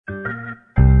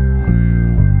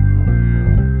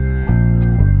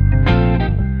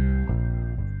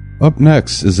Up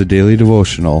next is a daily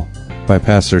devotional by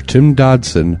Pastor Tim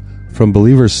Dodson from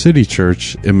Believers City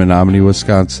Church in Menominee,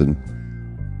 Wisconsin.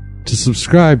 To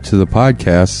subscribe to the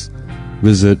podcast,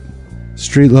 visit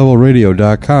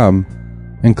streetlevelradio.com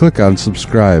and click on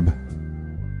subscribe.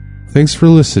 Thanks for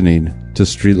listening to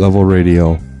Street Level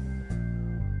Radio.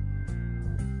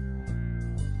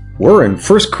 We're in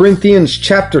 1 Corinthians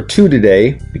chapter 2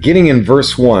 today, beginning in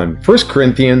verse 1. 1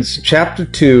 Corinthians chapter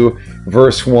 2,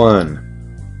 verse 1.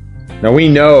 Now we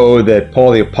know that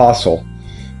Paul the Apostle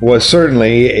was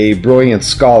certainly a brilliant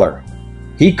scholar.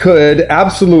 He could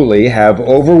absolutely have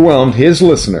overwhelmed his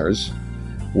listeners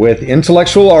with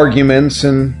intellectual arguments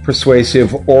and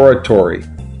persuasive oratory.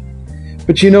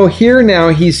 But here now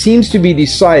he seems to be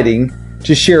deciding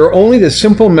to share only the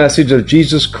simple message of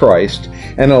Jesus Christ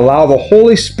and allow the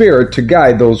Holy Spirit to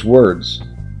guide those words.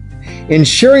 In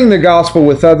sharing the gospel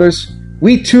with others,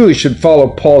 we too should follow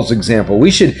Paul's example. We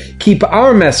should keep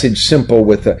our message simple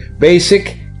with the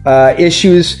basic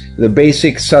issues, the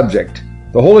basic subject.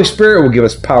 The Holy Spirit will give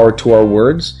us power to our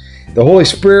words. The Holy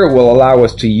Spirit will allow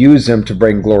us to use them to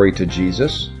bring glory to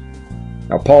Jesus.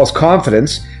 Now, Paul's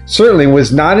confidence certainly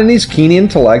was not in his keen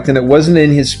intellect, and it wasn't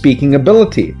in his speaking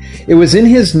ability. It was in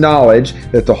his knowledge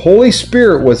that the Holy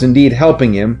Spirit was indeed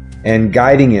helping him and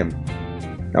guiding him.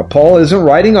 Now, Paul isn't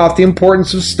writing off the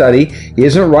importance of study. He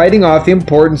isn't writing off the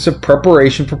importance of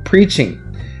preparation for preaching.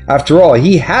 After all,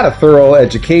 he had a thorough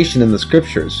education in the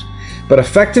Scriptures. But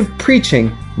effective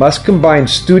preaching must combine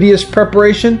studious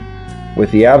preparation with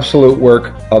the absolute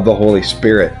work of the Holy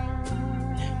Spirit.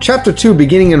 Chapter 2,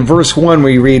 beginning in verse 1,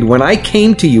 we read, "When I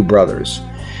came to you, brothers,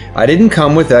 I didn't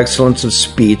come with excellence of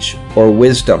speech or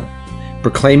wisdom,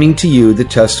 proclaiming to you the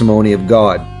testimony of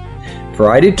God. For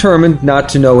I determined not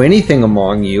to know anything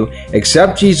among you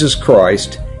except Jesus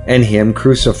Christ and Him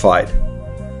crucified."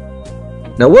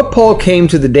 Now, what Paul came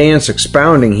to the dance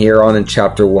expounding here on in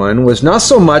chapter 1 was not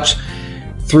so much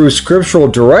through scriptural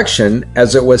direction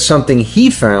as it was something he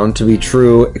found to be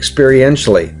true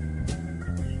experientially.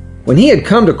 When he had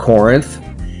come to Corinth,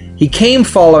 he came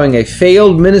following a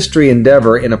failed ministry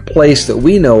endeavor in a place that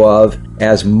we know of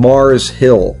as Mars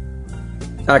Hill.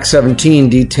 Acts 17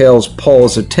 details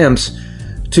Paul's attempts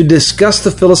to discuss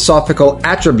the philosophical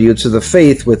attributes of the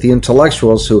faith with the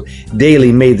intellectuals who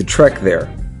daily made the trek there.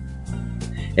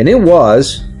 And it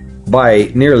was,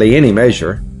 by nearly any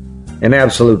measure, an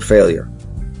absolute failure.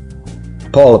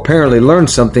 Paul apparently learned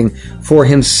something for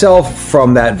himself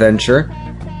from that venture,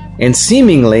 and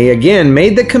seemingly again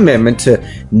made the commitment to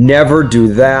never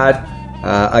do that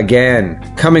again.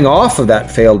 Coming off of that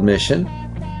failed mission,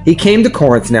 he came to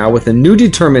Corinth now with a new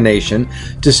determination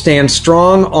to stand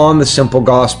strong on the simple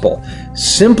gospel,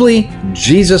 simply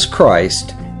Jesus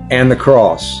Christ and the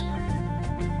cross.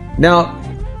 Now,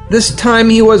 this time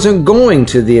he wasn't going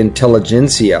to the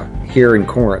intelligentsia here in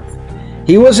Corinth.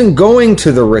 He wasn't going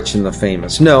to the rich and the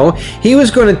famous. No, he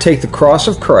was going to take the cross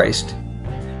of Christ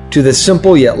to the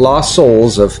simple yet lost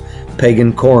souls of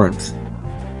pagan Corinth.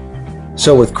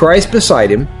 So with Christ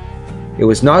beside him, it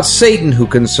was not Satan who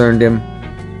concerned him,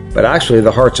 but actually the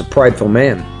hearts of prideful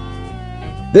men.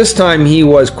 This time he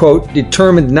was, quote,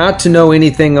 determined not to know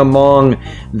anything among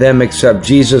them except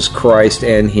Jesus Christ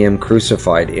and Him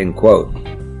crucified, end quote.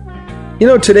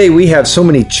 Today we have so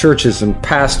many churches and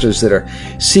pastors that are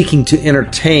seeking to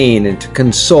entertain and to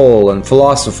console and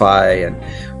philosophize and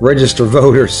register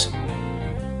voters.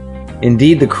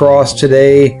 Indeed, the cross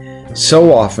today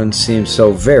so often seems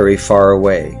so very far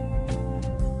away.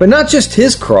 But not just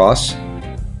His cross,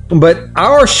 but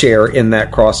our share in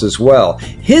that cross as well.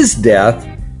 His death,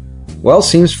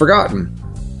 seems forgotten,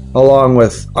 along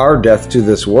with our death to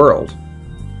this world.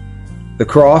 The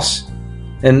cross,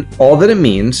 and all that it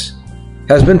means,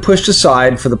 has been pushed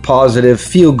aside for the positive,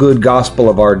 feel-good gospel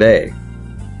of our day.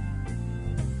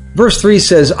 Verse 3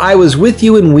 says, "I was with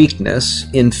you in weakness,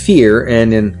 in fear,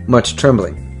 and in much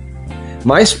trembling.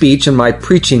 My speech and my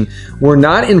preaching were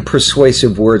not in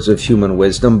persuasive words of human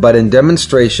wisdom, but in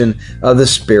demonstration of the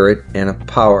Spirit and of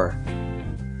power,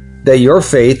 that your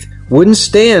faith wouldn't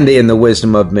stand in the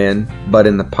wisdom of men, but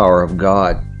in the power of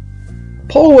God."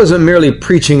 Paul wasn't merely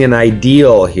preaching an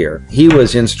ideal here. He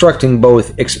was instructing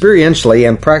both experientially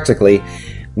and practically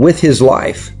with his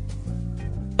life.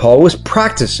 Paul was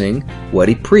practicing what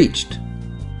he preached.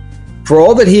 For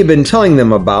all that he had been telling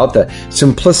them about, the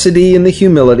simplicity and the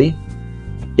humility,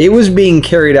 it was being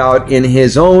carried out in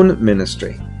his own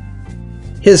ministry.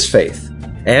 His faith,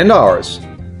 and ours,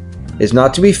 is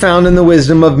not to be found in the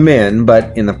wisdom of men,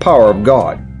 but in the power of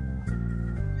God.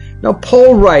 Now,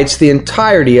 Paul writes the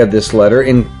entirety of this letter,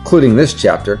 including this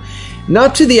chapter,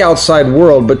 not to the outside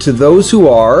world, but to those who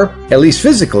are, at least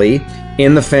physically,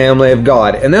 in the family of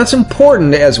God. And that's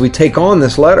important as we take on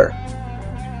this letter.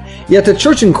 Yet the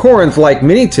church in Corinth, like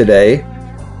many today,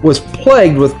 was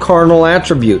plagued with carnal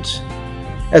attributes.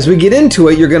 As we get into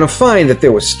it, you're going to find that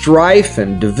there was strife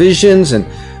and divisions and,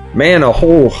 a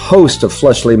whole host of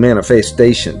fleshly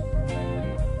manifestation.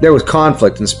 There was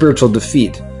conflict and spiritual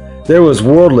defeat. There was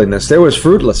worldliness. There was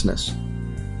fruitlessness.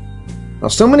 Now,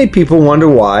 so many people wonder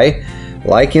why,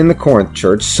 like in the Corinth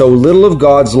church, so little of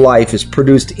God's life is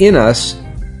produced in us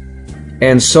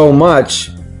and so much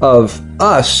of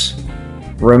us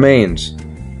remains.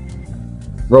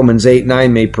 Romans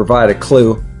 8:9 may provide a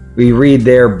clue. We read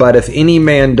there, "But if any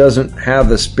man doesn't have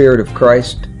the Spirit of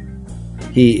Christ,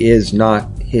 he is not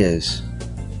his."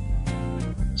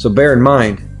 So bear in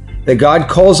mind that God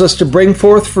calls us to bring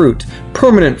forth fruit,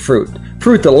 permanent fruit,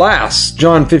 fruit that lasts.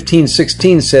 John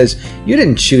 15:16 says, "You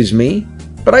didn't choose me,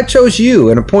 but I chose you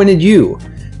and appointed you,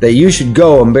 that you should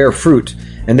go and bear fruit,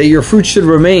 and that your fruit should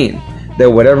remain,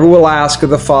 that whatever we'll ask of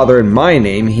the Father in my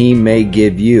name, he may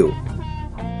give you."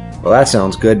 Well, that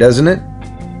sounds good, doesn't it?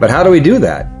 But how do we do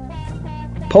that?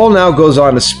 Paul now goes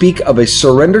on to speak of a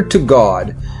surrender to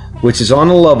God, which is on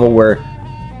a level where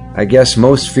I guess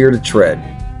most fear to tread.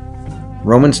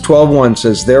 Romans 12:1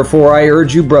 says, "Therefore I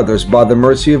urge you, brothers, by the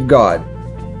mercy of God,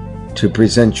 to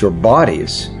present your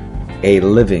bodies a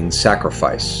living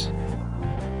sacrifice."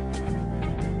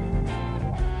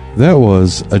 That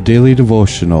was a daily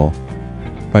devotional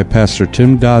by Pastor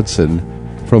Tim Dodson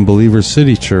from Believer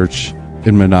City Church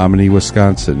in Menominee,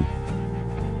 Wisconsin.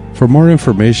 For more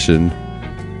information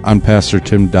on Pastor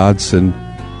Tim Dodson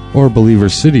or Believer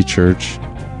City Church,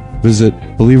 visit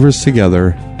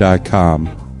believerstogether.com.